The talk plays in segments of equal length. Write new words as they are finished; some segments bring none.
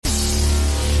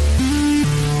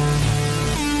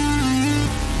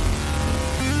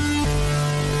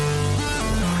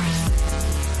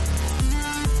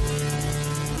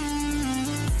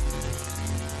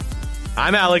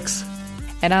I'm Alex.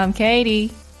 And I'm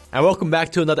Katie. And welcome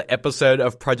back to another episode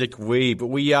of Project Weeb.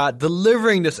 We are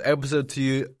delivering this episode to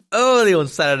you early on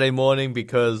Saturday morning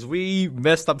because we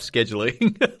messed up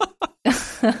scheduling.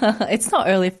 It's not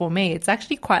early for me. It's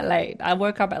actually quite late. I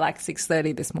woke up at like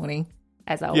 6:30 this morning,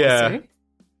 as I always do.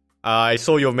 I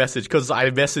saw your message because I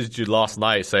messaged you last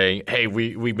night saying, hey,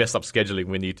 we messed up scheduling.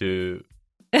 We need to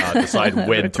decide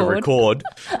when to record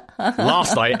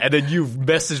last night. And then you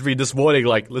messaged me this morning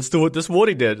like, let's do it this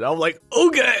morning then. I'm like,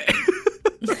 okay.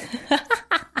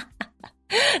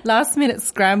 Last minute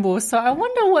scramble. So I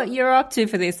wonder what you're up to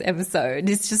for this episode.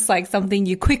 It's just like something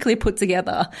you quickly put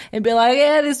together and be like,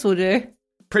 yeah, this will do.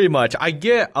 Pretty much. I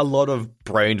get a lot of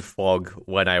brain fog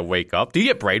when I wake up. Do you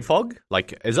get brain fog?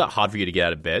 Like, is that hard for you to get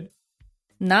out of bed?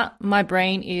 Nah, my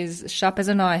brain is sharp as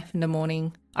a knife in the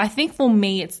morning. I think for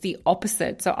me, it's the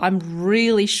opposite. So I'm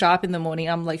really sharp in the morning.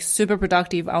 I'm like super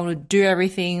productive. I want to do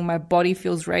everything. My body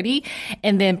feels ready.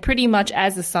 And then pretty much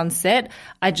as the sun set,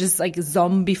 I just like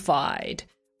zombified.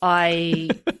 I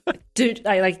do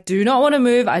not want to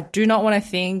move. I do not want to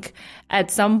think.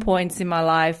 At some points in my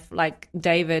life, like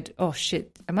David, oh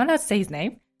shit, am I allowed to say his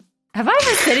name? Have I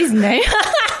ever said his name?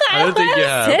 I don't think you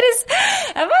have. Have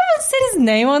I ever said his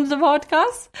name on the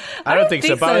podcast? I don't think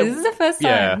so. But this is the first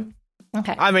time.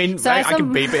 Okay. I mean, so I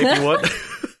can beep it if you want.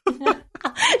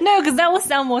 No, because that will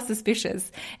sound more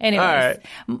suspicious. Anyways,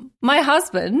 right. My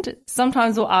husband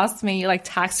sometimes will ask me like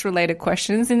tax-related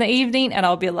questions in the evening, and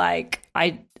I'll be like,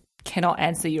 I cannot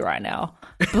answer you right now.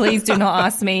 Please do not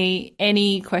ask me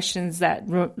any questions that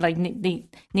like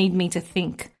need me to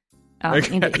think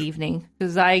in the evening,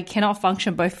 because I cannot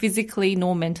function both physically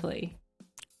nor mentally.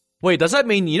 Wait, does that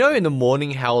mean, in the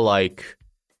morning how like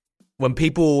when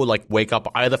people like wake up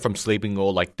either from sleeping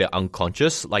or like they're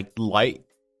unconscious, like light,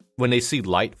 when they see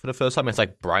light for the first time, it's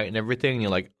like bright and everything, and you're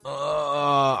like,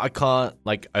 I can't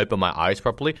like open my eyes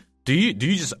properly. Do you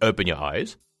just open your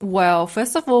eyes? Well,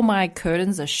 first of all, my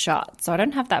curtains are shut, so I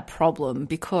don't have that problem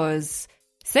because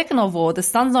second of all, the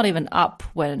sun's not even up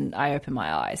when I open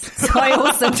my eyes. So I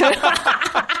also don't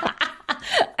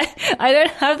I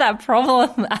don't have that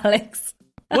problem, Alex.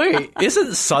 Wait,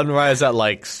 isn't sunrise at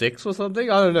like 6 or something?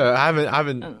 I don't know. I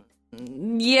haven't.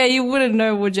 Yeah, you wouldn't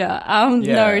know, would you?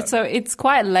 No, so it's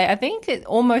quite late. I think it's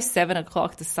almost 7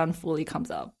 o'clock the sun fully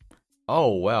comes up.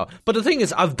 Oh, wow. But the thing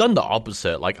is, I've done the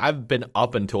opposite. Like, I've been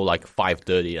up until like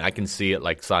 5:30 and I can see it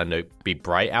like starting to be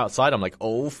bright outside. I'm like,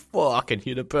 oh, fuck, I can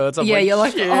hear the birds. I'm you're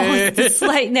like, shit. Oh, it's just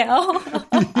late now.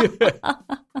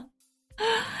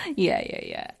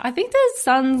 Yeah. I think the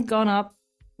sun's gone up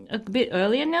a bit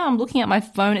earlier now. I'm looking at my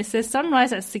phone. It says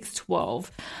sunrise at 6:12,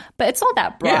 but it's not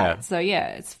that bright. Yeah. So yeah,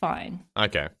 it's fine.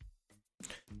 Okay.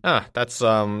 That's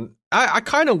I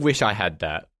kind of wish I had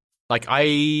that. Like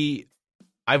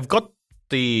I've got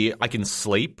I can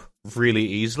sleep really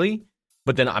easily,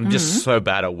 but then I'm just so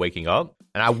bad at waking up,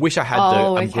 and I wish I had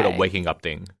I'm good at waking up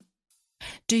thing.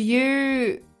 Do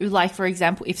you, like, for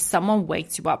example, if someone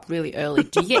wakes you up really early,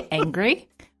 do you get angry,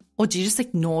 or do you just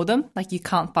ignore them? Like you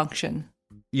can't function?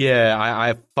 Yeah,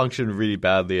 I function really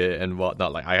badly and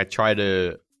whatnot. Like I try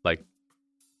to like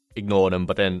ignore them,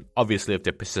 but then obviously if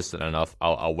they're persistent enough,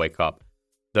 I'll wake up.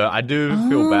 Though I do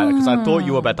feel bad because I thought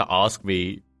you were about to ask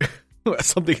me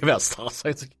something about star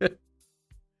signs again.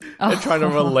 I'm trying to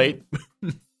relate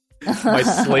my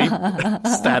sleep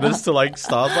status to like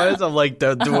star signs. I'm like,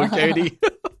 don't do it, Katie.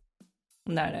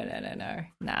 No.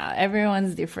 Nah,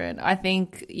 everyone's different. I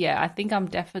think I'm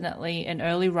definitely an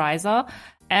early riser,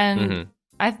 and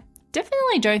I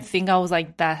definitely don't think I was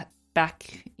like that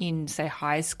back in, say,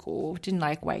 high school. Didn't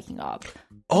like waking up.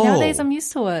 Nowadays, I'm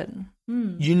used to it.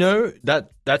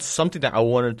 That's something that I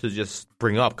wanted to just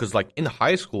bring up because, like, in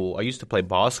high school, I used to play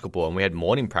basketball and we had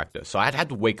morning practice, so I'd had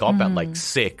to wake up at like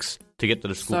 6 to get to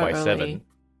the school by early. 7.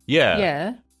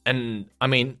 Yeah, and I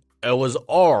mean, it was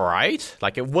all right.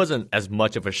 Like, it wasn't as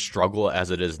much of a struggle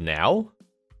as it is now.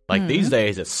 Like these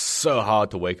days, it's so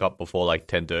hard to wake up before like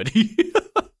 10:30.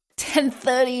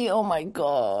 10:30. Oh my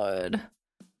god.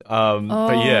 But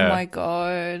yeah. Oh my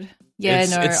god. Yeah,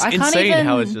 it's I can't insane even,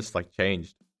 how it's just like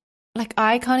changed. Like,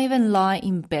 I can't even lie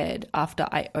in bed after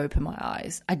I open my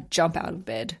eyes. I jump out of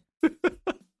bed.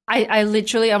 I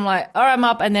literally, I'm like, all right, I'm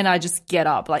up, and then I just get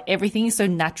up. Like, everything is so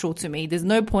natural to me. There's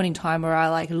no point in time where I,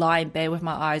 like, lie in bed with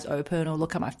my eyes open or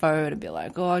look at my phone and be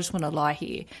like, oh, I just want to lie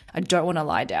here. I don't want to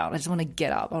lie down. I just want to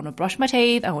get up. I want to brush my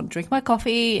teeth. I want to drink my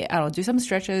coffee. I want to do some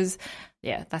stretches.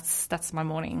 Yeah, that's my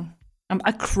morning.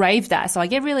 I crave that, so I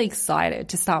get really excited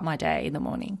to start my day in the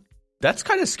morning. That's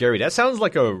kind of scary. That sounds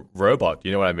like a robot.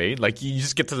 You know what I mean? Like, you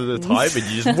just get to the time and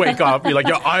you just wake up. You're like,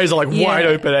 your eyes are like wide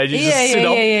open and you just sit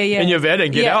up in your bed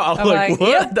and get out. I'm like, what?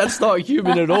 Yeah. That's not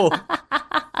human at all.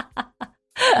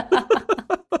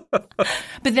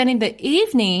 But then in the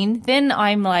evening, then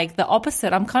I'm like the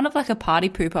opposite. I'm kind of like a party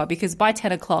pooper because by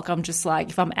 10 o'clock, I'm just like,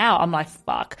 if I'm out, I'm like,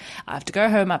 fuck, I have to go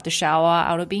home, I have to shower, I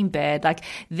want to be in bed. Like,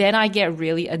 then I get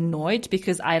really annoyed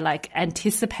because I like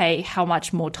anticipate how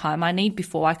much more time I need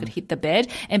before I could hit the bed.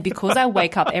 And because I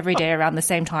wake up every day around the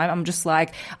same time, I'm just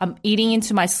like, I'm eating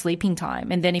into my sleeping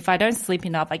time. And then if I don't sleep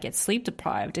enough, I get sleep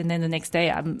deprived. And then the next day,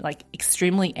 I'm like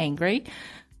extremely angry.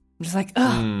 I'm just like,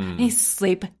 I need to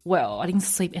sleep well. I didn't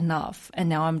sleep enough. And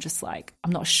now I'm just like,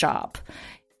 I'm not sharp.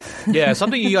 Yeah,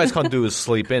 something you guys can't do is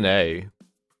sleep in, eh?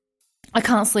 I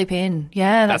can't sleep in.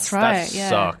 Yeah, that's right. That yeah.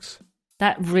 sucks.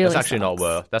 That really That's actually sucks. not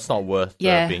worth. That's not worth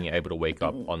Yeah. being able to wake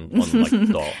up on like the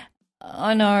dot.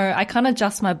 I know. I can't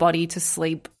adjust my body to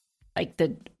sleep like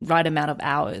the right amount of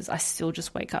hours. I still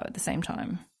just wake up at the same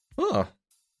time. Oh,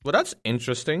 well, that's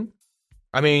interesting.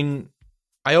 I mean,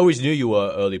 I always knew you were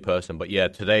an early person, but yeah,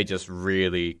 today just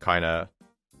really kind of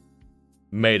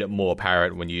made it more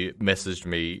apparent when you messaged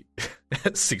me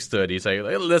at 6:30 saying,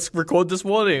 hey, let's record this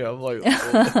morning. I'm like, oh.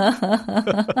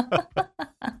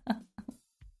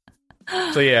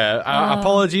 So yeah,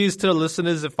 apologies to the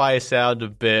listeners if I sound a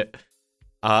bit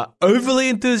overly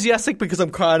enthusiastic because I'm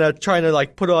kind of trying to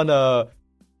like put on a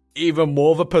even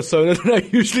more of a persona than I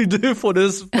usually do for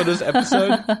this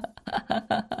episode.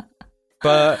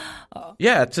 But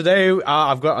yeah, today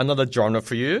I've got another genre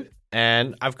for you,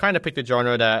 and I've kind of picked a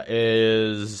genre that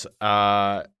is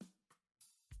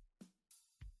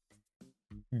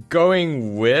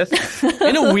going with,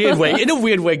 in a weird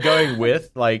way, going with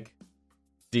like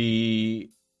the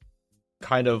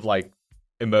kind of like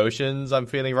emotions I'm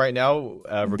feeling right now.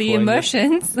 The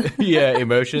emotions? Yeah,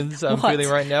 emotions I'm What? feeling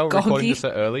right now. Goggy? Recording this so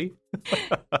early.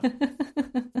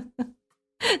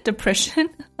 Depression?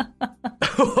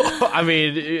 I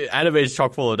mean, anime is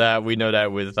chock full of that. We know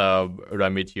that with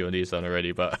Ramichi and Isan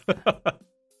already, but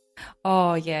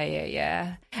Oh,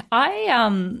 yeah.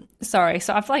 Sorry.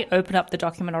 So I've like opened up the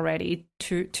document already.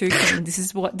 Too clean. This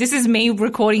is me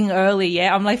recording early.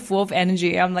 Yeah, I'm like full of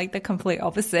energy. I'm like the complete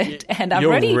opposite, and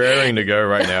you're raring to go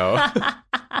right now.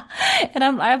 And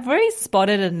I've already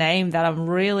spotted a name that I'm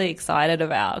really excited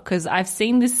about because I've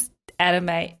seen this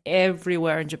anime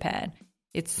everywhere in Japan.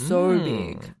 It's so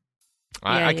big.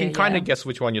 I can kind of guess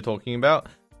which one you're talking about,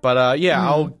 but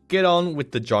I'll get on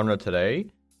with the genre today.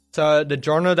 So the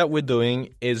genre that we're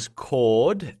doing is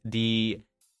called the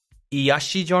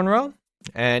Iyashi genre,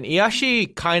 and Iyashi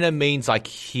kind of means like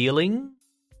healing.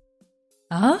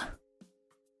 Huh?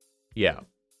 Yeah.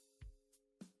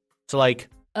 So like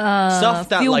stuff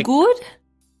that feel like good.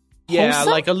 yeah,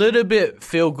 Wholesome? like a little bit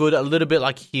feel good, a little bit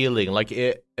like healing, like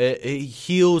it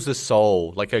heals the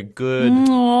soul, like a good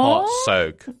hot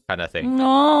soak kind of thing.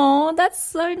 No, that's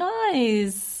so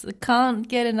nice. I can't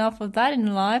get enough of that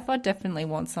in life. I definitely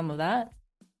want some of that.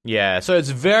 Yeah, so it's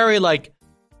very like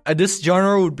this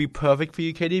genre would be perfect for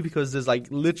you, Katie, because there's like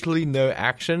literally no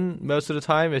action most of the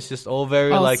time. It's just all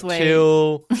very like sweet.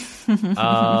 chill,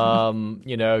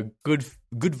 you know, good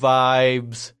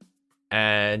vibes,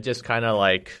 and just kind of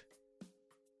like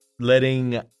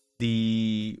letting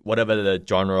the whatever the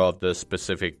genre of the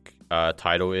specific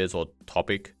title is or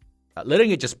topic,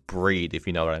 letting it just breathe, if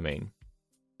you know what I mean.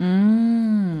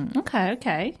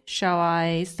 Okay. Shall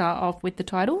I start off with the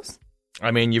titles?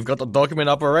 I mean, you've got the document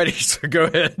up already, so go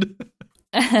ahead.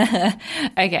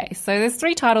 Okay, so there's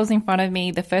 3 titles in front of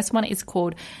me. The first one is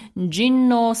called Jin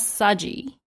no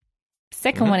Saji.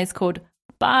 Second one is called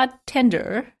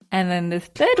Bartender. And then the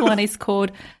third one is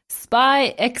called Spy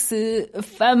X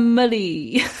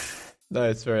Family. No,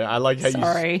 it's very. I like how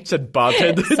Sorry. you said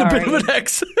bartender in a bit of an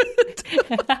accent.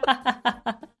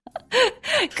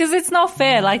 Because it's not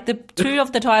fair. Like the 2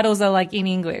 of the titles are like in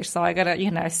English, so I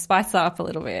gotta, spice it up a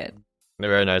little bit.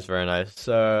 Very nice, very nice.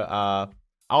 So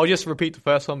I'll just repeat the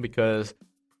first one because,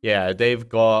 yeah, they've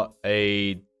got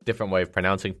a different way of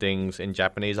pronouncing things in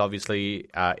Japanese. Obviously,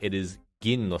 it is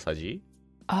Gin no Saji.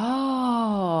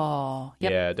 Oh,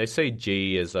 yep. Yeah, they say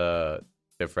G is a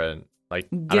different, like,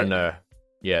 I don't know.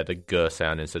 Yeah, the G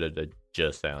sound instead of the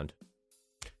J sound.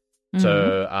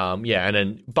 So, and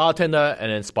then Bartender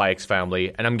and then Spy X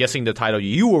Family. And I'm guessing the title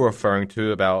you were referring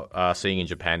to about seeing in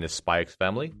Japan is Spy X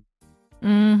Family.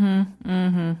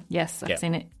 Yes, I've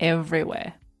seen it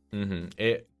everywhere.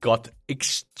 It got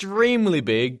extremely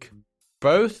big,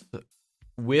 both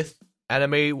with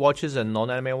anime watchers and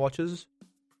non-anime watchers,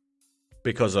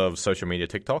 because of social media,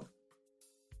 TikTok.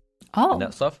 Oh. And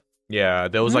that stuff. Yeah,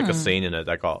 there was like a scene in it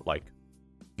that got like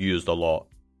used a lot.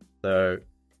 So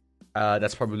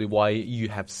that's probably why you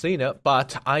have seen it.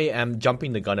 But I am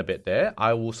jumping the gun a bit there.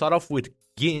 I will start off with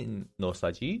Gin no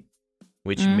Saji,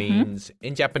 which means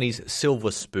in Japanese silver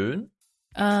spoon.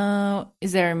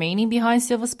 Is there a meaning behind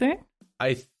silver spoon?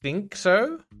 I think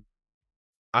so.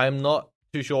 I'm not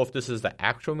too sure if this is the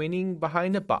actual meaning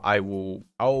behind it, but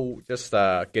I'll just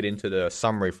get into the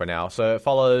summary for now. So it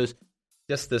follows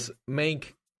just the main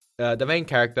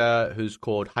character who's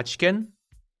called Hachiken.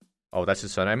 Oh, that's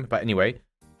his surname. But anyway,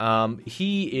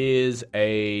 he is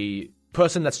a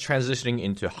person that's transitioning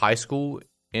into high school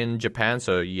in Japan.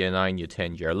 So year 9, year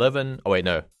 10, year 11. Oh, wait,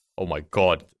 no. Oh, my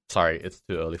God. Sorry, it's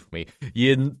too early for me.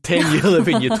 Year 10, year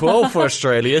 11, year 12 for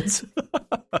Australians.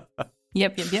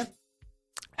 Yep.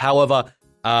 However,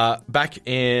 so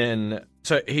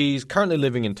he's currently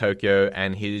living in Tokyo,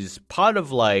 and he's part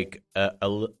of like a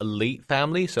elite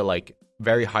family. So like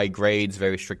very high grades,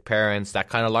 very strict parents, that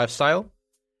kind of lifestyle.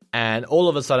 And all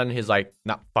of a sudden, he's like,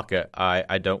 nah, fuck it.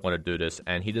 I don't want to do this.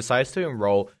 And he decides to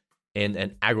enroll in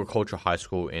an agricultural high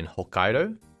school in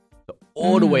Hokkaido, so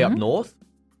all the way up north,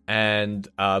 and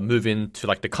move into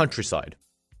like the countryside.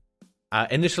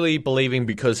 Initially believing,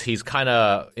 because he's kind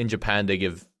of, in Japan, they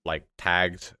give like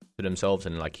tags to themselves,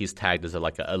 and like he's tagged as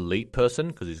like an elite person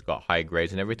because he's got high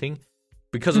grades and everything.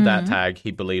 Because of that tag,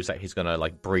 he believes that he's going to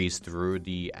like breeze through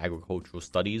the agricultural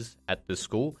studies at this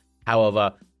school.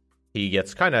 However, he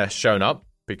gets kind of shown up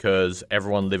because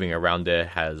everyone living around there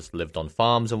has lived on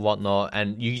farms and whatnot.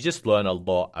 And you just learn a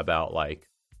lot about like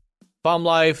farm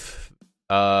life,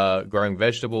 growing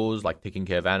vegetables, like taking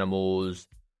care of animals,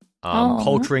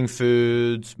 culturing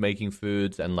foods, making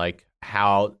foods, and like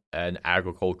how an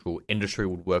agricultural industry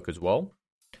would work as well.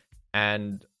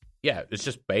 And yeah, it's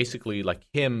just basically like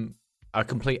him, a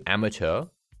complete amateur,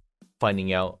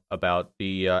 finding out about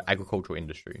the agricultural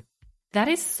industry. That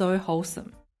is so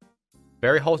wholesome.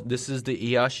 Very wholesome. This is the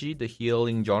Iyashi, the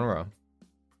healing genre.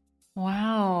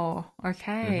 Wow.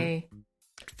 Okay.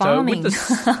 Farming.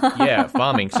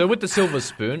 Farming. So with the silver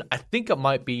spoon, I think it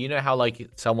might be, you know how like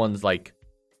someone's like,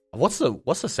 what's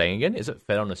the saying again? Is it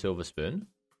fed on a silver spoon?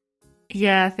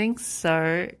 Yeah, I think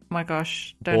so. My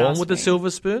gosh, don't Born ask with me. a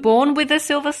silver spoon? Born with a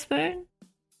silver spoon?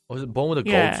 Or is it born with a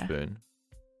gold spoon?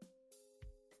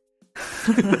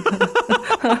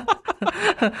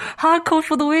 Hardcore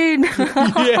for the win.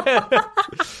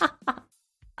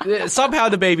 Yeah. Somehow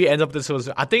the baby ends up with the silver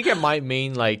spoon. I think it might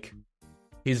mean like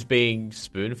he's being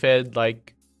spoon fed,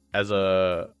 like as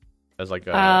a.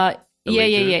 Yeah.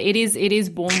 It is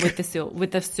born with the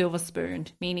silver spoon,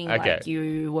 meaning like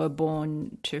you were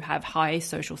born to have high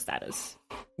social status.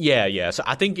 Yeah. So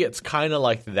I think it's kind of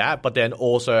like that, but then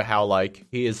also how like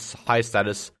his high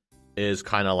status is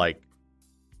kind of like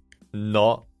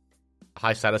not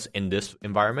high status in this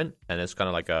environment, and it's kind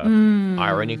of like a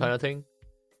irony kind of thing.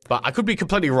 But I could be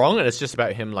completely wrong, and it's just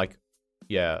about him like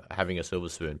having a silver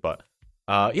spoon. But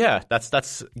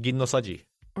that's Gin no Saji.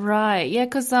 Right, yeah,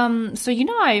 because so you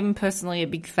know I'm personally a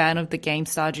big fan of the game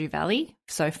Stardew Valley,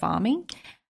 so farming,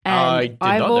 and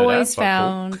I've always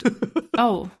found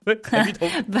cool. but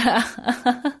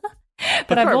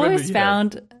I've always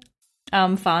found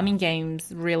farming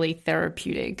games really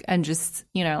therapeutic, and just,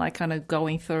 you know, like kind of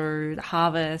going through the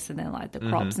harvest and then like the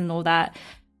crops and all that.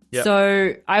 Yep.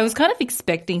 So I was kind of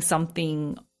expecting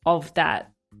something of that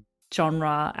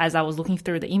genre as I was looking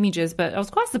through the images, but I was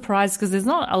quite surprised because there's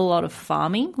not a lot of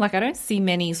farming. Like I don't see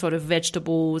many sort of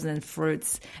vegetables and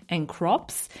fruits and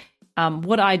crops.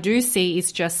 What I do see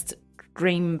is just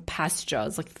green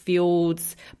pastures, like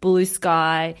fields, blue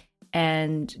sky,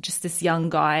 and just this young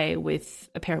guy with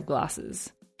a pair of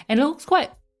glasses. And it looks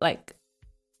quite like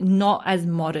not as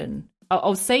modern.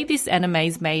 I'll say this anime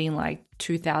is made in like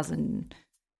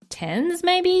 2010s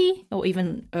maybe, or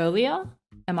even earlier.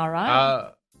 Am I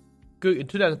right? Good. In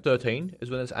 2013 is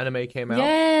when this anime came out.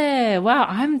 Yeah, wow.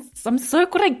 I'm so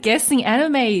good at guessing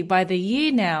anime by the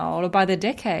year now, or by the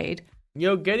decade.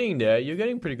 You're getting there. You're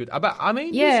getting pretty good. But I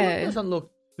mean, this one doesn't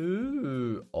look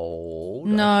too old.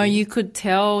 No, you could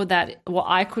tell that. Well,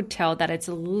 I could tell that it's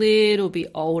a little bit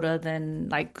older than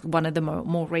like one of the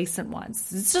more recent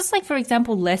ones. It's just like, for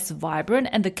example, less vibrant,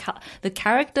 and the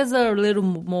characters are a little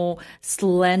more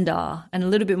slender and a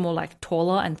little bit more like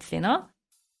taller and thinner.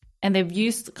 And they've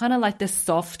used kind of like the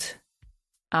soft,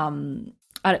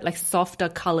 like softer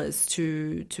colors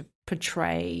to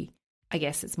portray, I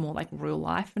guess it's more like real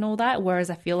life and all that.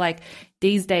 Whereas I feel like Hmm.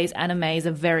 these days animes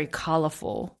are very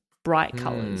colorful, bright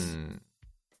colors.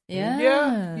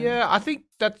 Yeah. I think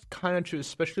that's kind of true,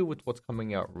 especially with what's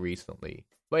coming out recently.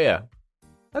 But yeah,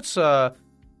 that's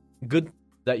good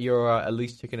that you're at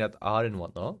least checking out the art and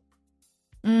whatnot.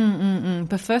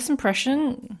 But first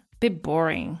impression, bit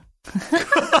boring.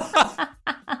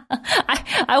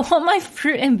 I want my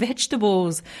fruit and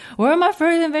vegetables. Where are my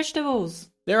fruit and vegetables?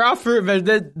 There are fruit and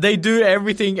vegetables. They do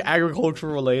everything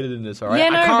agricultural related in this, all right? Yeah,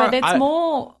 no, but it's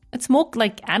more It's more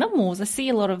like animals. I see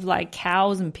a lot of like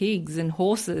cows and pigs and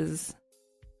horses.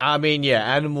 I mean,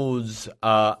 yeah, animals.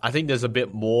 I think there's a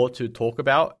bit more to talk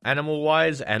about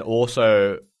animal-wise, and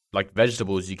also like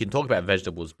vegetables. You can talk about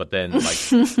vegetables, but then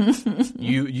like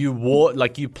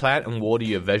you plant and water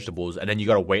your vegetables, and then you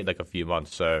gotta wait like a few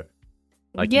months. So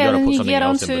like you gotta put something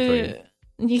else in between.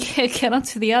 You get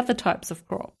onto the other types of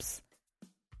crops.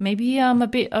 Maybe a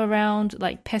bit around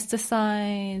like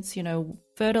pesticides,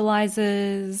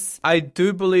 fertilizers. I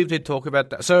do believe they talk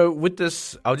about that. So with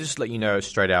this, I'll just let you know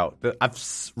straight out that I've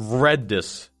read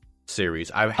this series.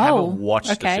 I haven't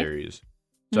watched the series.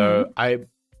 So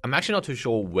I'm actually not too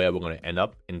sure where we're going to end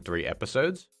up in 3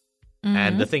 episodes.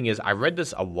 And the thing is, I read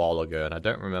this a while ago, and I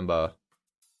don't remember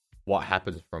what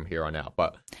happens from here on out.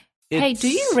 But hey, do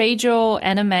you read your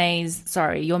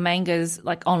your mangas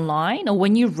like online, or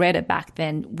when you read it back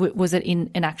then, was it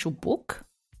in an actual book?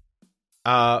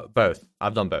 Both.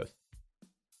 I've done both.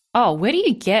 Oh, where do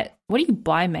you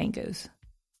buy mangas?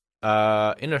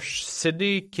 In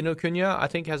Sydney, Kinokuniya, I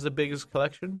think, has the biggest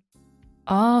collection.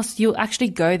 Oh, so you'll actually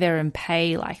go there and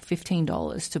pay like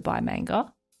 $15 to buy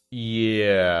manga?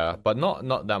 Yeah, but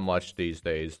not that much these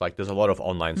days. Like, there's a lot of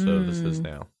online services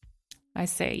now. I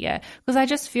see, yeah. Because I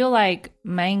just feel like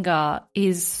manga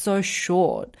is so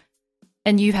short,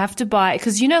 and you have to buy,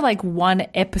 because like one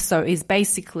episode is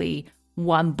basically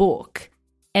one book,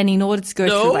 and in order to go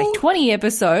through like 20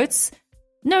 episodes,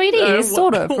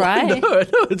 sort of, right? No,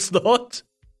 it's not.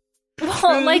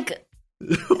 Well, like,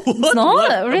 it's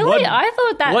not really. I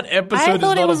thought that. What episode I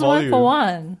thought is it was not a volume? 1 for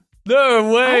 1.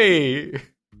 No way.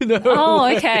 No.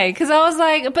 Oh, okay. Because I was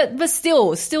like, but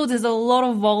still, there's a lot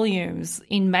of volumes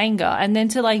in manga, and then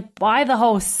to like buy the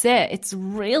whole set, it's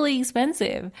really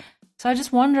expensive. So I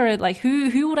just wonder, like,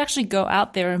 who would actually go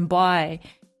out there and buy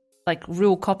like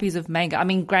real copies of manga? I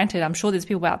mean, granted, I'm sure there's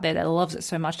people out there that loves it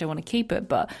so much they want to keep it,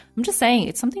 but I'm just saying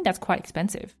it's something that's quite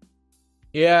expensive.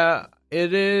 Yeah,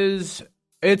 it is.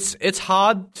 It's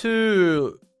hard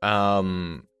to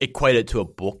equate it to a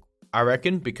book, I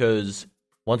reckon, because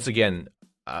once again,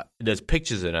 there's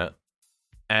pictures in it,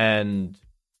 and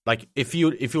like if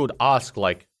you would ask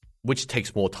like which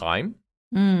takes more time,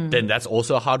 then that's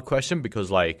also a hard question,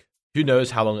 because like who knows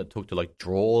how long it took to like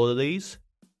draw all of these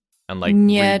and like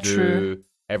redo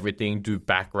everything, do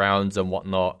backgrounds and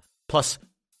whatnot. Plus,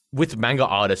 with manga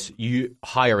artists, you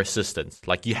hire assistants,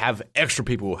 like you have extra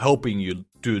people helping you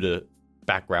do the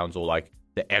backgrounds or like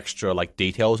the extra like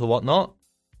details or whatnot.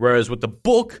 Whereas with the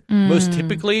book, most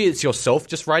typically it's yourself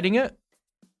just writing it.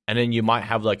 And then you might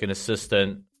have like an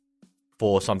assistant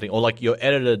for something, or like your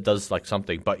editor does like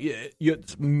something, but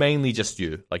it's mainly just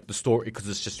you, like the story, because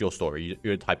it's just your story.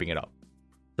 You're typing it up.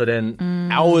 So then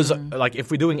hours, like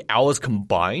if we're doing hours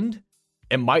combined,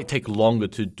 it might take longer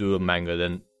to do a manga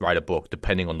than write a book,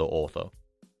 depending on the author.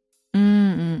 Yeah,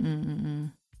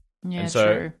 and so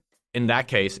true. In that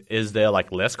case, is there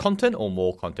like less content or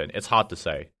more content? It's hard to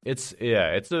say. It's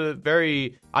a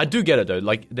very, I do get it though.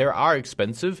 Like they are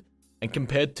expensive. And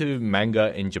compared to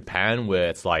manga in Japan, where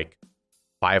it's like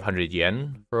 500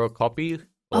 yen for a copy,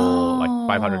 or like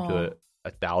 500 to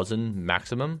 1,000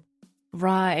 maximum.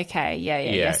 Right, okay,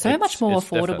 yeah. So much more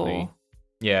affordable.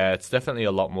 It's definitely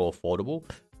a lot more affordable.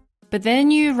 But then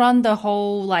you run the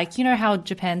whole, like, how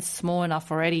Japan's small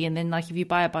enough already, and then like if you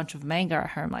buy a bunch of manga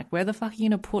at home, like where the fuck are you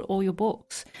going to put all your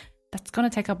books? That's going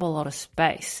to take up a lot of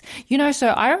space. So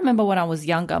I remember when I was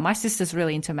younger, my sister's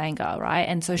really into manga, right?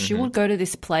 And so she would go to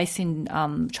this place in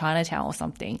Chinatown or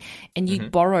something, and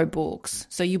you'd borrow books.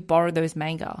 So you borrow those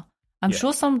manga. I'm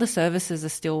sure some of the services are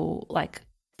still, like,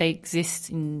 they exist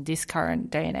in this current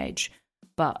day and age.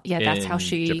 But, yeah, that's how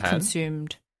she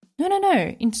consumed.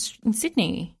 No, in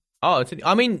Sydney. Oh,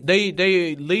 I mean,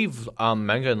 they leave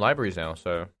manga in libraries now,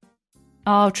 so.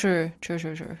 Oh, true.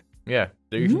 Yeah,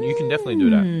 you can definitely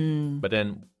do that. But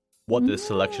then what the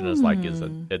selection is like is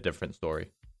a different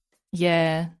story.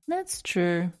 Yeah, that's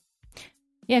true.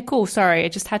 Yeah, cool. Sorry, I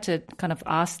just had to kind of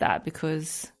ask that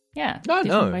because,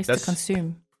 different ways to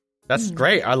consume. That's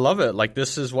great. I love it. Like,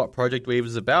 this is what Project Weave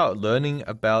is about, learning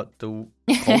about the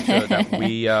culture that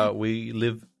we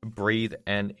live, breathe,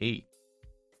 and eat.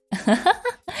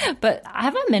 But I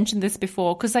haven't mentioned this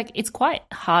before because, like, it's quite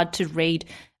hard to read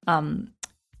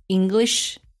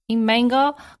English in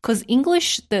manga because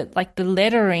English, the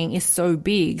lettering is so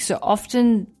big. So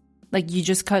often, like, you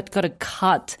just got to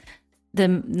cut the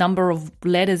number of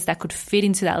letters that could fit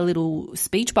into that little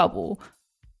speech bubble.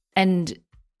 And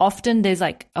often there's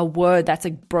like a word that's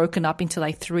like broken up into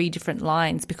like 3 different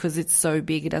lines because it's so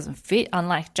big it doesn't fit,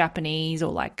 unlike Japanese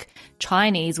or like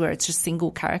Chinese where it's just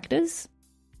single characters.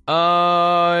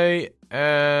 I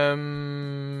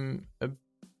am a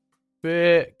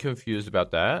bit confused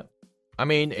about that. I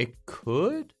mean, it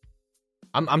could.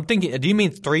 I'm thinking, do you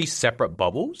mean 3 separate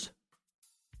bubbles?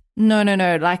 No.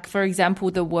 Like, for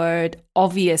example, the word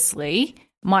obviously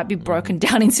might be broken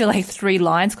down into like 3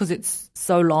 lines because it's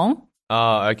so long.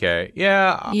 Oh, okay.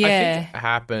 Yeah, I think it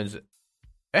happens.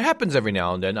 It happens every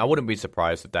now and then. I wouldn't be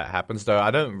surprised if that happens, though.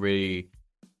 I don't really...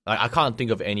 I can't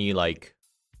think of any, like,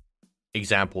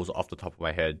 examples off the top of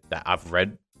my head that I've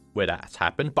read where that's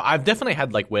happened. But I've definitely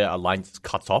had, like, where a line just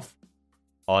cuts off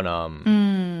on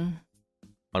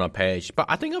a page. But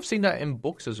I think I've seen that in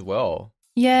books as well.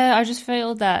 Yeah, I just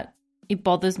feel that it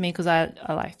bothers me because I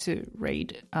like to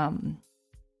read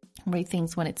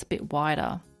things when it's a bit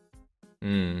wider.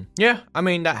 Yeah, I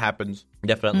mean, that happens,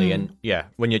 definitely. And yeah,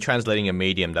 when you're translating a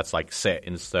medium that's like set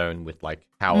in stone with like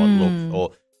how it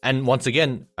looks, and once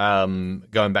again,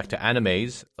 going back to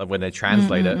animes, when they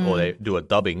translate it or they do a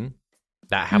dubbing,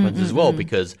 that happens as well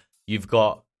because you've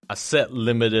got a set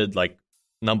limited like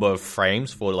number of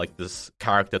frames for like this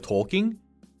character talking,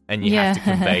 and you have to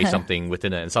convey something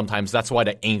within it. And sometimes that's why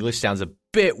the English sounds a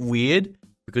bit weird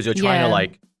because you're trying to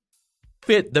like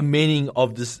fit the meaning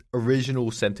of this original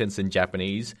sentence in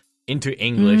Japanese into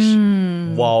English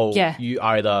while you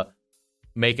either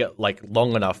make it like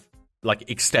long enough,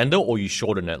 like extend it, or you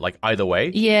shorten it, like either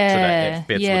way, so that it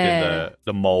fits within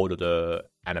the mold of the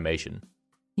animation.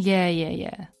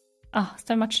 Yeah. Oh,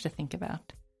 so much to think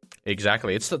about.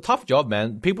 Exactly. It's a tough job,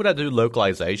 man. People that do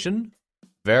localization,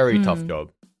 very tough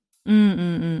job.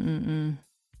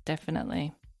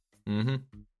 Definitely.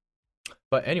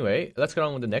 But anyway, let's get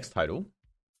on with the next title.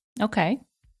 Okay.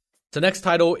 The next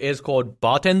title is called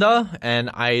Bartender, and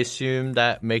I assume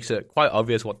that makes it quite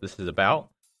obvious what this is about.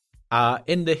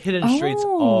 In the hidden streets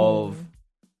of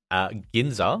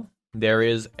Ginza, there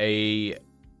is a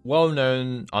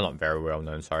well-known... Oh, not very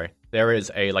well-known, sorry. There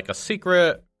is a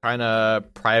secret, kind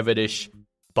of private-ish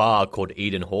bar called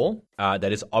Eden Hall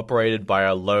that is operated by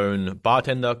a lone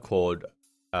bartender called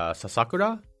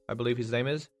Sasakura, I believe his name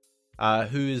is,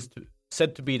 who is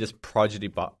said to be this prodigy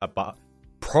bartender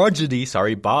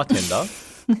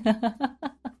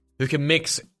who can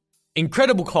mix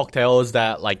incredible cocktails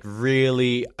that like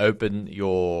really open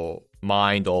your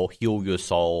mind or heal your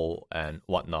soul and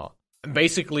whatnot.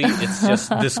 Basically, it's just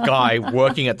this guy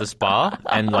working at this bar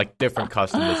and like different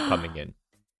customers coming in.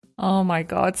 Oh my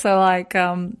God. So like,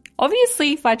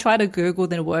 obviously if I try to Google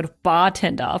the word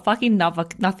bartender, fucking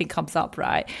nothing comes up,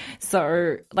 right?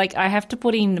 So like I have to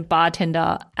put in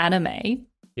bartender anime.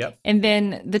 Yep. And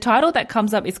then the title that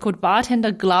comes up is called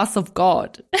Bartender Glass of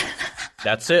God.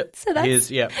 That's it. So that's,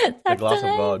 the Glass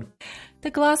of God.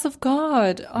 The Glass of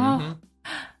God. Oh.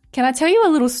 Can I tell you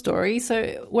a little story?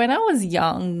 So when I was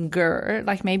younger,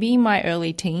 like maybe in my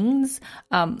early teens,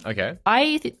 okay,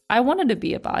 I wanted to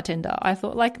be a bartender. I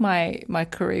thought like my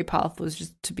career path was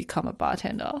just to become a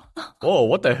bartender. Oh,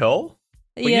 what the hell?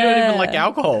 But you don't even like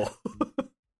alcohol.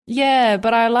 Yeah,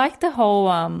 but I like the whole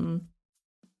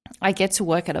I get to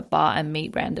work at a bar and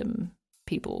meet random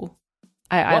people.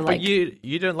 I like. But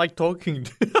you don't like talking.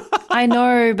 I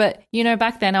know, but you know,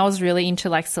 back then I was really into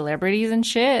like celebrities and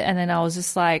shit, and then I was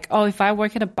just like, oh, if I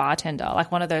work at a bartender,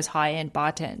 like one of those high-end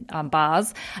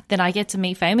bars, then I get to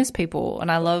meet famous people,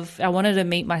 and I wanted to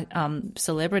meet my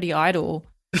celebrity idol.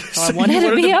 So I wanted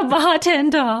to be a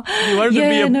bartender. You wanted to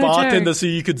be a bartender so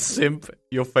you could simp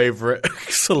your favorite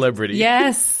celebrity.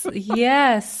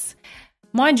 Yes.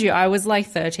 Mind you, I was like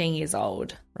 13 years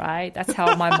old, right? That's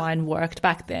how my mind worked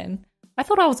back then. I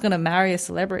thought I was going to marry a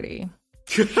celebrity.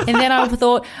 And then I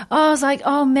thought, I was like,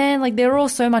 oh man, like they're all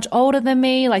so much older than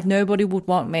me. Like nobody would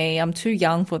want me. I'm too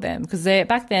young for them. Because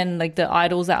back then, like the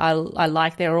idols that I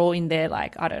like, they're all in there,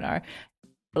 like, I don't know,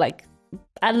 like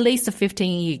at least a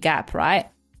 15-year gap, right?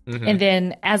 And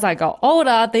then as I got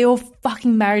older, they all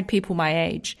fucking married people my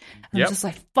age. I'm just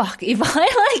like, fuck, if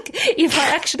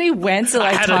I actually went to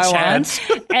like Taiwan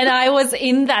and I was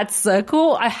in that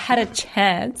circle, I had a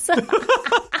chance.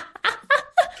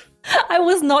 I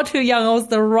was not too young. I was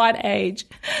the right age.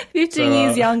 15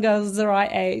 years younger was the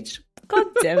right age. God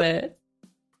damn it.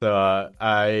 So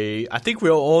I think we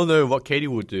all know what Katie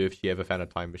would do if she ever found a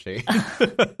time machine.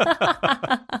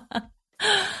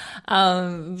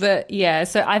 But yeah,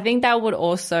 so I think that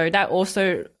also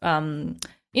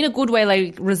in a good way,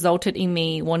 like resulted in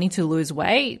me wanting to lose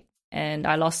weight, and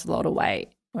I lost a lot of weight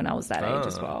when I was that age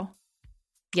as well.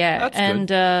 Yeah, and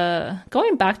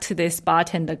going back to this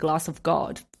bartender Glass of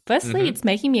God, firstly, it's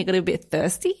making me a little bit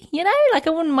thirsty, you know? Like I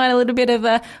wouldn't mind a little bit of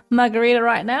a margarita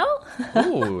right now.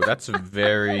 Ooh, that's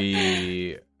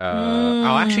very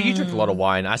Oh, actually, you drink a lot of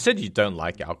wine. I said you don't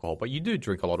like alcohol, but you do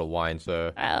drink a lot of wine,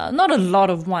 so... Not a lot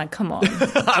of wine, come on.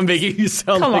 I'm making you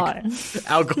sound Come like on.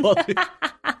 alcoholic.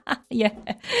 Yeah.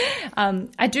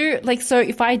 I do, like, so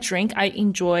if I drink, I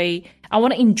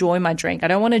want to enjoy my drink. I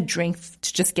don't want to drink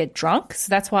to just get drunk. So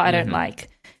that's why I don't like,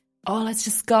 oh, let's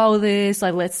just go with this.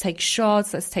 Like, let's take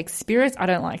shots. Let's take spirits. I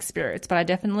don't like spirits, but I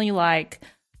definitely like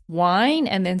wine.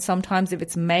 And then sometimes if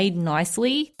it's made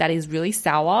nicely, that is really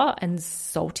sour and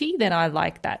salty, then I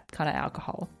like that kind of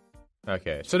alcohol.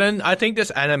 Okay, so then I think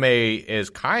this anime is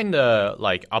kind of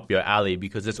like up your alley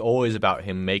because it's always about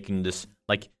him making this,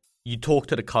 like, you talk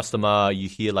to the customer, you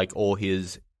hear like all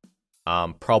his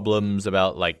problems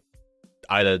about like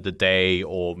either the day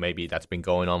or maybe that's been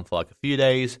going on for like a few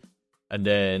days, and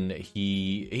then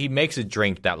he makes a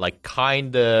drink that like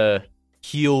kind of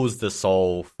heals the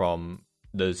soul from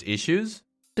those issues.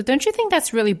 But don't you think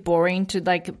that's really boring to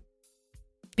like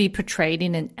be portrayed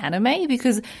in an anime?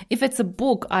 Because if it's a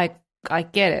book, I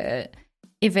get it.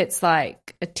 If it's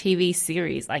like a TV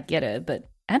series, I get it. But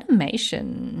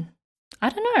animation, I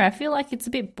don't know. I feel like it's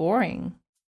a bit boring.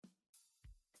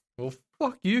 Well,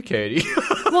 fuck you, Katie.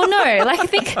 Well, no, like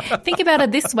think about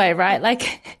it this way, right?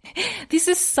 Like this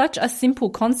is such a simple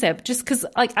concept. Just because,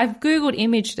 like, I've Googled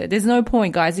imaged it. There's no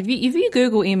point, guys. If you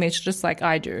Google image just like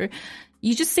I do,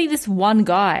 you just see this one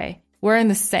guy wearing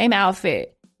the same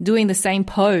outfit, doing the same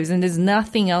pose, and there's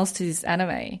nothing else to this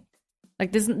anime.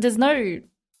 Like there's no.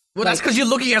 Well, that's because you're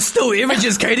looking at still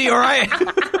images, Katie. All right.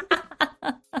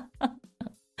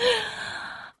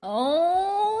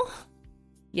 Oh,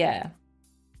 yeah.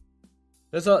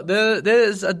 There's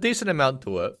a decent amount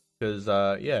to it because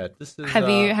this is. Have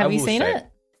you seen it?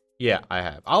 Yeah, I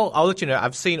have. I'll let you know.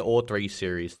 I've seen all 3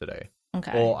 series today.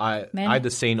 Okay. Or I either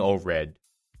seen or read.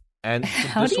 And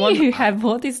how do you have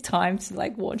all this time to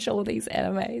like watch all these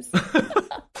animes?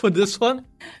 For this one,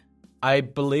 I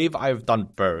believe I've done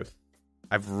both.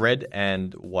 I've read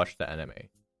and watched the anime.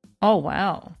 Oh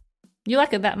wow, you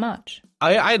like it that much?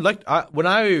 I liked when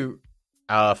I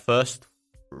first.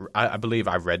 I believe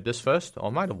I read this first, or I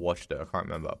might have watched it. I can't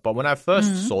remember. But when I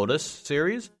first saw this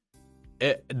series,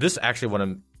 this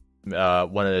actually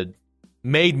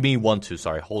made me want to.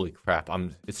 Sorry, holy crap!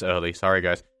 It's early. Sorry,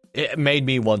 guys. It made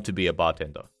me want to be a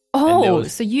bartender. Oh,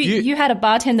 so you had a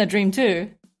bartender dream too?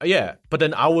 Yeah, but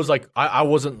then I was like, I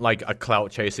wasn't like a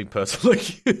clout chasing person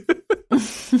like you.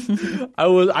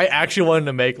 I actually wanted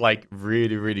to make like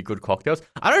really, really good cocktails.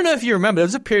 I don't know if you remember, there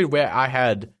was a period where I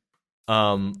had,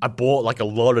 I bought like a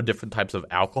lot of different types of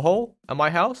alcohol at my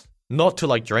house, not to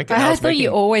like drink. I thought you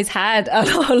always had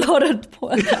a lot of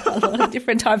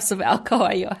different types of alcohol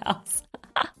at your house.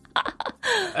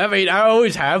 I mean, I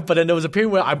always have, but then there was a period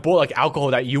where I bought like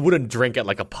alcohol that you wouldn't drink at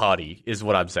like a party, is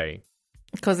what I'm saying.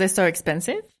 Because they're so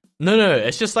expensive? No,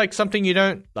 it's just like something you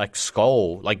don't like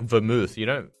skull, like vermouth. You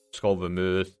don't skull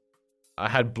vermouth. I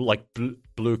had like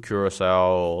blue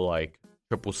curacao, like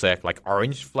triple sec, like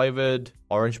orange peel flavored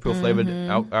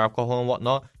alcohol and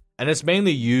whatnot. And it's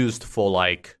mainly used for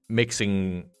like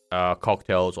mixing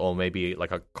cocktails or maybe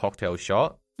like a cocktail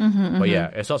shot. But yeah,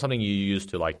 it's not something you use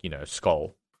to like,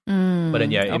 skull. But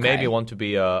then yeah, it made me want to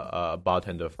be a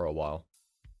bartender for a while.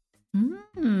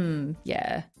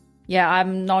 Yeah,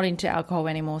 I'm not into alcohol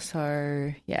anymore,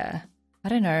 so yeah, I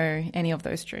don't know any of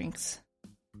those drinks.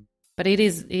 But it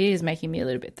is making me a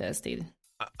little bit thirsty.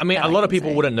 I mean, a lot of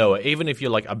people wouldn't know it, even if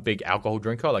you're like a big alcohol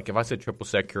drinker. Like if I said triple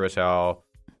sec curacao,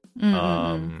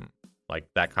 like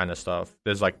that kind of stuff.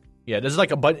 There's like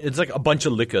a bunch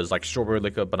of liquors, like strawberry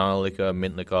liquor, banana liquor,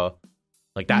 mint liquor.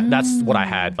 Like that. That's what I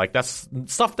had. Like that's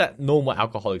stuff that normal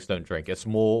alcoholics don't drink. It's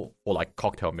more for like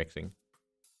cocktail mixing.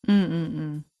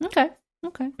 Okay.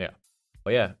 Yeah.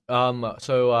 But yeah.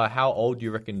 So how old do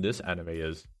you reckon this anime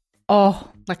is? Oh,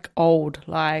 like old,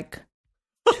 like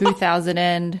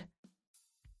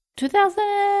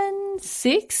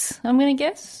 2006, I'm gonna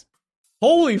guess.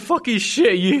 Holy fucking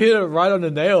shit, you hit it right on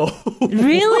the nail.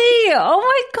 Really? Oh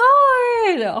my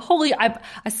god. Holy, I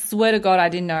swear to God I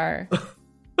didn't know.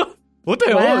 What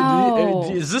the Wow. hell?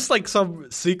 Is this like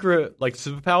some secret like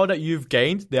superpower that you've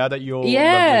gained now that you're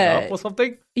leveling up or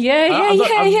something? Yeah.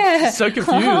 I'm so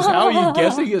confused. How are you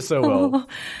guessing it so well?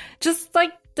 Just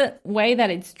like the way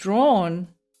that it's drawn,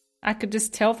 I could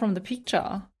just tell from the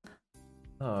picture.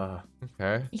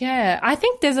 Okay. Yeah, I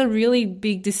think there's a really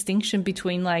big distinction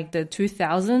between like the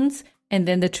 2000s and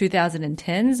then the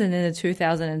 2010s and then the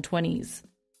 2020s.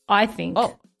 I think.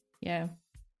 Oh. Yeah.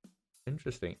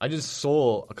 Interesting. I just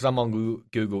saw, because I'm on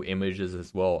Google Images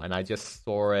as well, and I just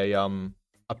saw a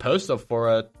poster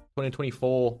for a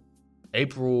 2024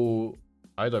 April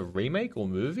either remake or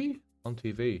movie on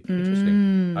TV.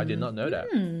 Interesting. I did not know that.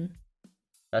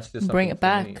 That's just Bring something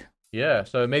it for me. back. Yeah,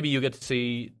 so maybe you get to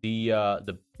see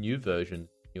the new version.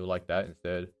 You'll like that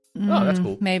instead. Oh, that's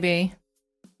cool. Maybe.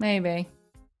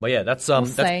 But yeah, that's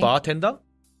see. Bartender.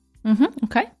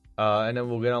 Okay. And then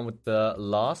we'll get on with the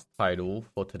last title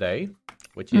for today,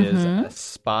 which is a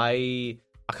Spy.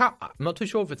 I'm not too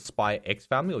sure if it's Spy X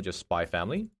Family or just Spy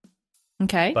Family.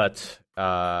 Okay. But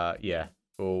yeah,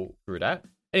 we'll through that.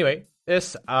 Anyway,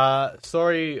 this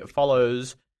story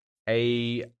follows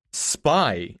a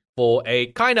spy for a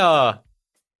kind of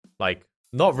like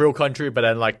not real country, but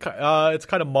then like it's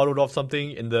kind of modeled off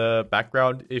something in the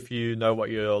background if you know what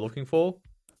you're looking for.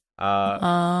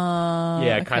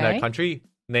 Yeah, kind of country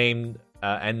named,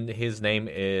 and his name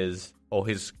is, or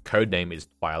his code name is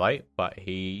Twilight, but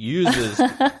he uses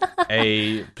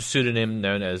a pseudonym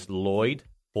known as Lloyd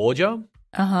Forger.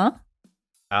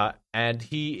 And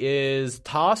he is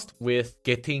tasked with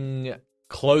getting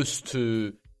close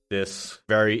to this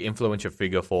very influential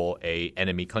figure for a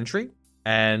enemy country.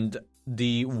 And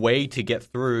the way to get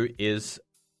through is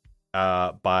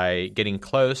by getting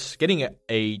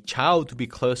a child to be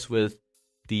close with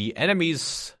the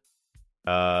enemy's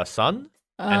son.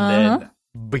 And then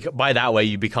by that way,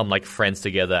 you become like friends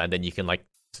together, and then you can like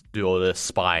do all the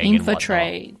spying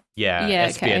infiltrate. And yeah,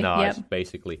 espionage,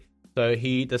 basically. So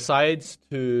he decides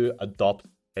to adopt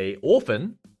a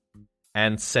orphan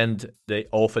and send the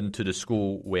orphan to the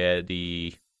school where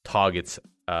the target's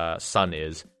son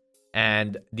is.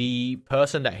 And the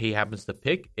person that he happens to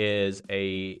pick is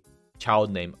a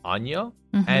child named Anya.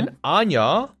 And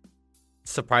Anya,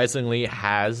 surprisingly,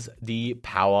 has the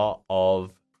power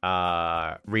of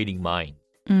reading minds.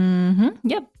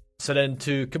 Yep. So then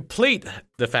to complete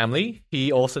the family,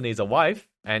 he also needs a wife.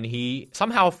 And he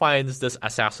somehow finds this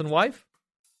assassin wife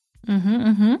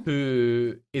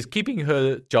who is keeping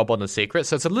her job on a secret.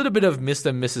 So it's a little bit of Mr.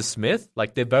 and Mrs. Smith.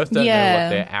 Like they both don't know what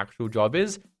their actual job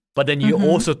is. But then you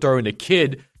also throw in a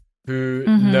kid who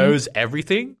knows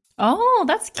everything. Oh,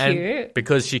 that's cute. And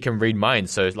because she can read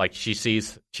minds. So like she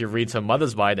reads her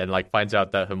mother's mind and like finds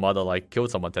out that her mother like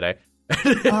killed someone today. She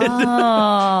reads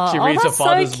her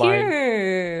father's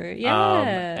mind.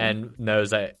 Yeah. And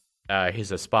knows that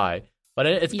he's a spy. But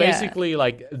it's basically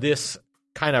like this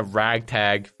kind of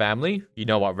ragtag family. You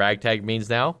know what ragtag means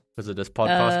now because of this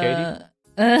podcast,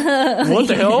 Katie? What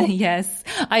the hell? Yes,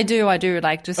 I do.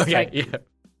 Like just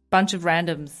bunch of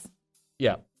randoms.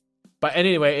 Yeah. But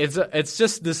anyway, it's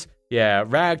just this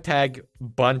ragtag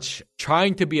bunch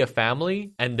trying to be a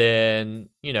family, and then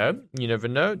you never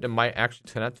know, there might actually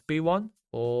turn out to be one,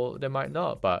 or they might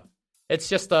not. But it's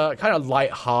just a kind of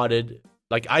lighthearted.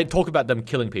 Like, I talk about them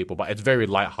killing people, but it's very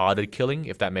lighthearted killing,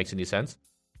 if that makes any sense.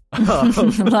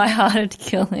 Lighthearted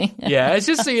killing. Yeah, it's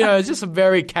just, it's just a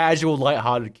very casual,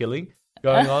 lighthearted killing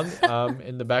going on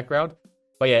in the background.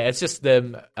 But yeah, it's just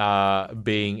them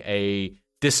being a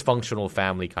dysfunctional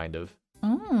family, kind of.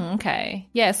 Okay.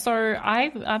 Yeah, so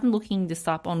I'm looking this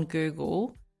up on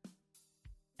Google.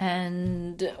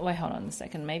 And, wait, hold on a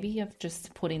second. Maybe I've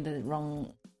just put in the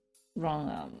wrong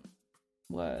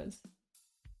words.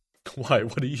 Why?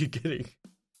 What are you getting?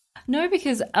 No,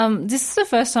 because this is the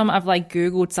first time I've like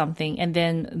Googled something and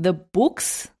then the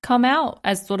books come out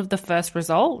as sort of the first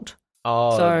result.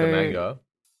 Oh, so, the manga.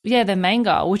 Yeah, the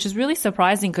manga, which is really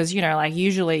surprising because, like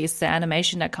usually it's the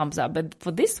animation that comes up. But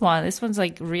for this one's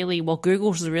like really,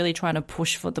 Google's really trying to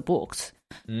push for the books.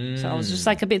 So I was just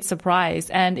like a bit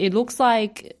surprised. And it looks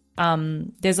like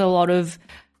there's a lot of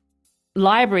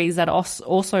libraries that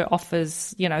also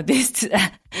offers, this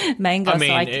manga.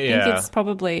 So I think it's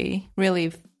probably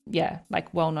really,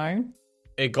 like well known.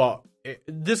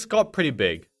 This got pretty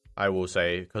big, I will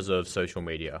say, because of social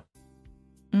media.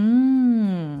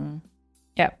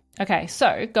 Yeah. Okay.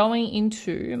 So going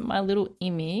into my little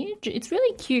image, it's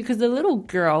really cute because the little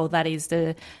girl that is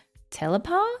the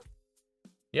telepath.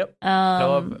 Yep.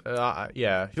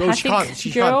 Yeah. Well,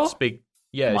 she can't speak.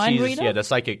 Yeah. She's the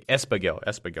psychic Esper girl.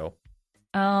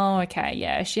 Oh, okay.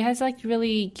 Yeah. She has like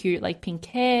really cute like pink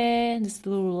hair and this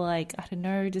little like, I don't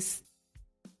know, this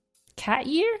cat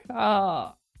ear.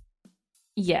 Oh,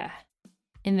 yeah.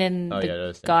 And then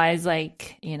the guy's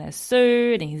like in a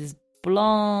suit and he's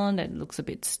blonde and looks a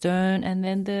bit stern. And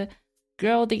then the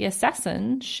girl, the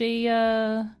assassin, she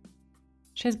has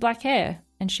black hair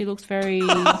and she looks very,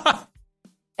 like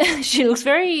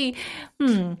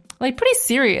pretty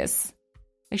serious.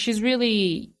 Like she's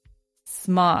really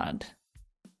smart.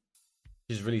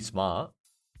 She's really smart?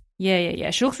 Yeah.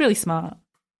 She looks really smart.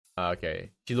 Okay.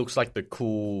 She looks like the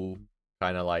cool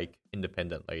kind of like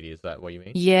independent lady. Is that what you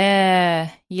mean?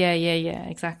 Yeah.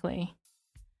 Exactly.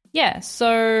 Yeah,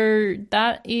 so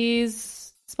that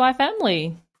is Spy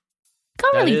Family.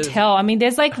 Can't That really is- tell. I mean,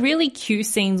 there's like really cute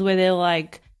scenes where they're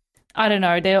like, I don't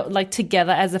know, they're like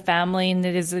together as a family, and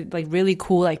there's like really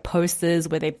cool like posters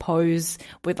where they pose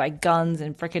with like guns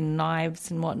and freaking knives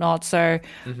and whatnot. So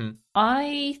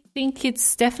I think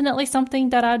it's definitely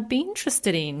something that I'd be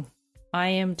interested in. I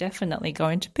am definitely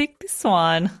going to pick this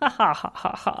one. Ha ha ha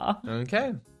ha ha.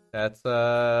 Okay. That's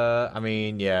I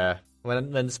mean, yeah.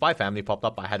 When the Spy Family popped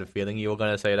up, I had a feeling you were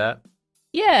gonna say that.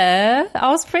 Yeah, I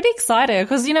was pretty excited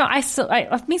because, you know,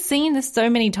 I've been seeing this so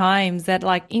many times that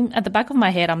like at the back of my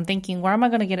head, I'm thinking, where am I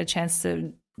going to get a chance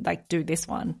to like do this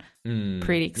one?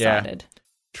 Pretty excited. Yeah.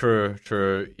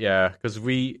 True. Yeah, because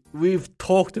we've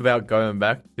talked about going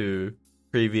back to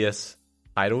previous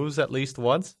titles at least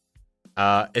once.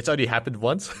 It's only happened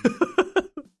once,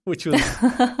 which was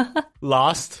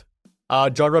last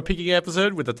genre picking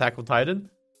episode with Attack on Titan.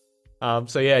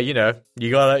 So yeah, you know, you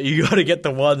gotta get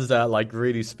the ones that like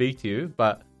really speak to you.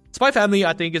 But Spy Family,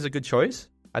 I think, is a good choice.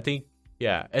 I think,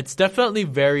 yeah, it's definitely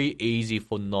very easy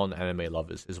for non-anime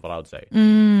lovers, is what I would say.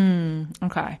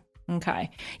 Okay.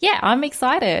 Yeah, I'm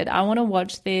excited. I want to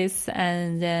watch this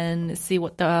and then see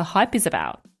what the hype is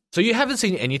about. So you haven't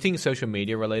seen anything social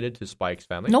media related to Spy X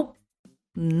Family?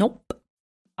 Nope.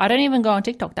 I don't even go on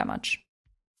TikTok that much.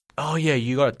 Oh yeah,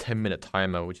 you got a 10-minute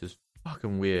timer, which is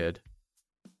fucking weird.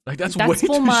 Like that's way for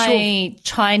too my short.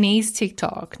 Well,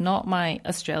 TikTok, not my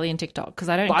Australian TikTok, because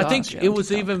I don't. But go I think Australian it was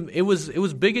TikTok. it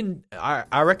was big in.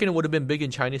 I reckon it would have been big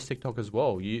in Chinese TikTok as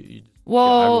well.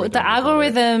 Well, your the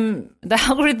algorithm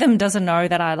doesn't know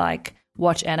that I like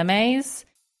watch animes,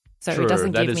 so True, it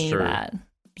doesn't that give is me true. that.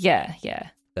 Yeah.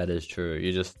 That is true.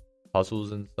 You just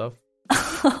puzzles and stuff.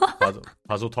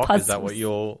 Puzzle talk. Is that what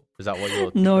your?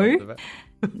 No. TikTok is about?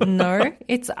 No,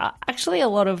 it's actually a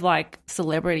lot of like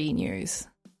celebrity news.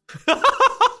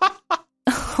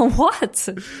 What?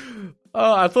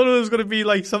 Oh, I thought it was gonna be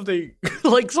like something,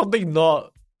 like something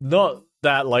not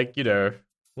that, like, you know,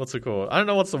 what's it called? I don't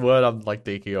know what's the word I'm like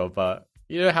thinking of, but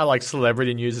you know how like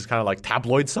celebrity news is kind of like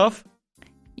tabloid stuff.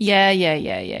 Yeah.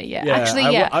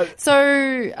 Actually, yeah.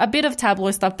 So a bit of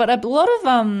tabloid stuff, but a lot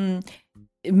of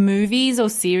movies or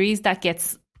series that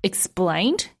gets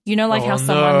explained. You know, like how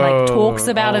someone like talks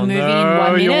about a movie in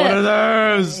 1 minute. You're one of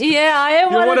those. Yeah, I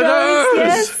am You're one of those.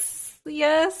 those.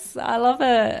 Yes, I love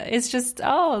it. It's just,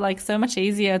 like so much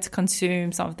easier to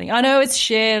consume something. I know it's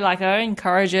shit. Like, I don't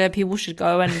encourage it. People should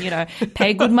go and, you know,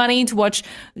 pay good money to watch,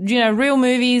 you know, real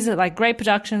movies, like great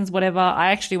productions, whatever.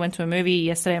 I actually went to a movie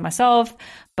yesterday myself.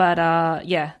 But,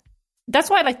 yeah,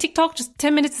 that's why like TikTok, just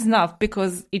 10 minutes is enough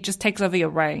because it just takes over your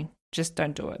brain. Just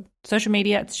don't do it. Social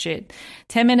media, it's shit.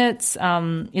 10 minutes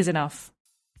is enough.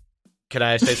 Can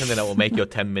I say something that will make your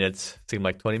 10 minutes seem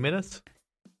like 20 minutes?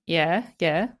 Yeah.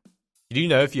 Do you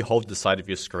know if you hold the side of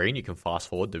your screen, you can fast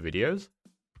forward the videos?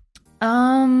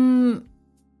 I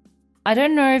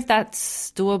don't know if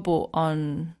that's doable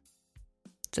on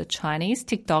the Chinese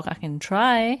TikTok. I can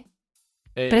try.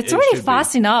 But it's already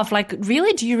fast enough. Like,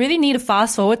 really? Do you really need to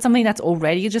fast forward something that's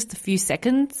already just a few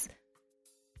seconds?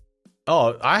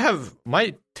 Oh,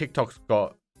 my TikTok's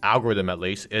got algorithm, at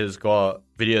least, is got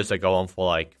videos that go on for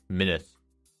like minutes.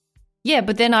 Yeah,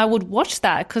 but then I would watch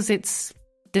that because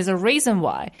there's a reason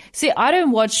why. See, I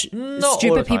don't watch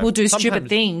stupid people do stupid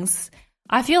things.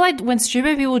 I feel like when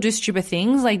stupid people do stupid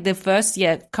things, like the first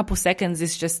couple seconds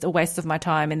is just a waste of my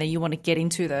time, and then you want to get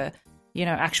into the, you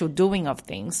know, actual doing of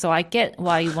things. So I get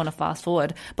why you want to fast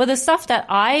forward. But the stuff that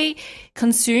I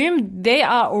consume, they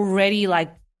are already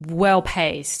like well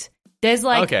paced. There's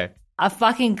like a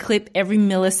fucking clip every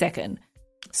millisecond.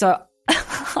 So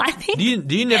I think.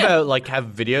 Do you never like have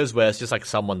videos where it's just like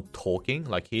someone talking,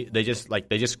 like they just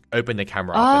open the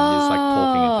camera up and just like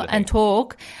talking into the thing? And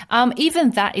talk. Even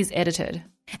that is edited,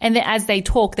 and then as they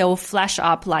talk, they will flash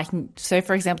up like, so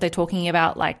for example, they're talking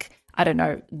about like, I don't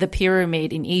know, the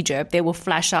pyramid in Egypt. They will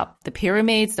flash up the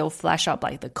pyramids. They'll flash up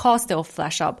like the cost. They'll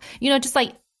flash up, you know, just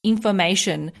like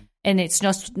information, and it's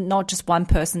just not just one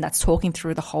person that's talking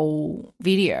through the whole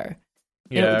video.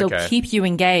 Yeah, they'll keep you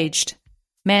engaged.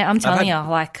 Man, I'm telling you,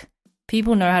 like,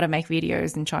 people know how to make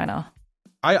videos in China.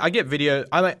 I get video.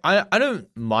 I don't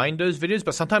mind those videos,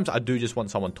 but sometimes I do just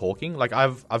want someone talking. Like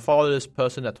I've followed this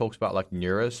person that talks about like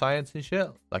neuroscience and shit,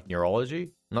 like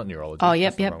neurology, not neurology. Oh,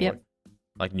 yep.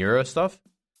 Like neuro stuff,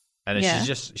 and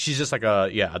she's just like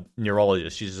a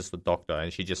neurologist. She's just a doctor,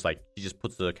 and she just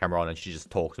puts the camera on and she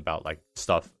just talks about like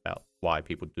stuff about why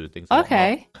people do things.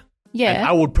 Okay. Yeah. And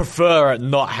I would prefer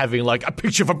not having like a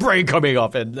picture of a brain coming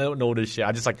up and all this shit.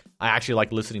 I actually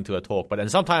like listening to her talk. But then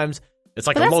sometimes it's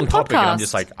like a long topic and I'm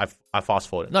just like, I fast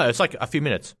forward. No, it's like a few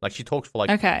minutes. Like she talks for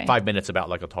like 5 minutes about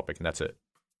like a topic and that's it.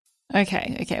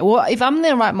 Okay. Well, if I'm in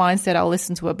the right mindset, I'll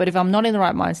listen to it. But if I'm not in the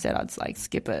right mindset, I'd like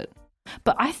skip it.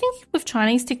 But I think with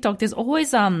Chinese TikTok, there's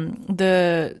always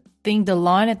the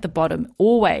line at the bottom.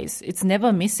 Always, it's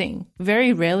never missing.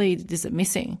 Very rarely is it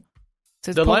missing. So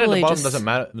it's the line at the bottom just doesn't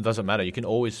matter. It doesn't matter. You can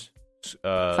always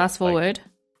fast forward.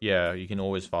 Yeah, you can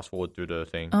always fast forward through the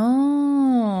thing.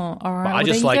 Oh, all right. But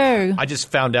There you go. I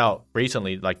just found out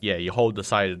recently, like, yeah, you hold the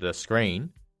side of the screen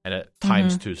and it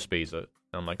times 2 speeds it.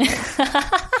 And I'm like,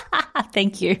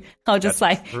 thank you. I'll just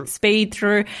speed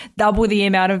through, double the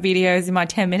amount of videos in my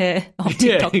 10-minute of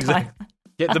TikTok time.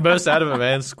 Get the most out of it,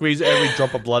 man. Squeeze every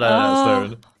drop of blood out of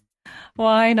that stone.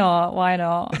 Why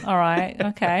not? All right.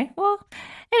 Okay. Well,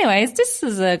 anyways, this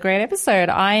is a great episode.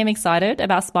 I am excited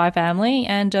about Spy Family.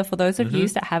 And for those of you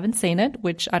that haven't seen it,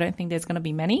 which I don't think there's going to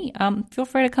be many, feel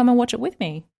free to come and watch it with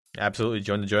me. Absolutely.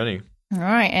 Join the journey. All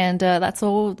right. And that's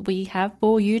all we have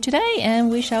for you today. And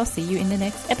we shall see you in the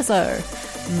next episode.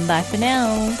 Bye for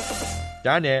now.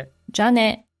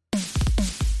 Janet.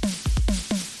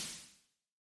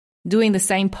 Doing the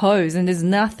same pose, and there's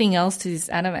nothing else to this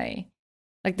anime.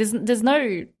 Like, there's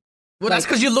no... Well, that's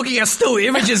because you're looking at still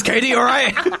images, Katie, all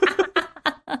right?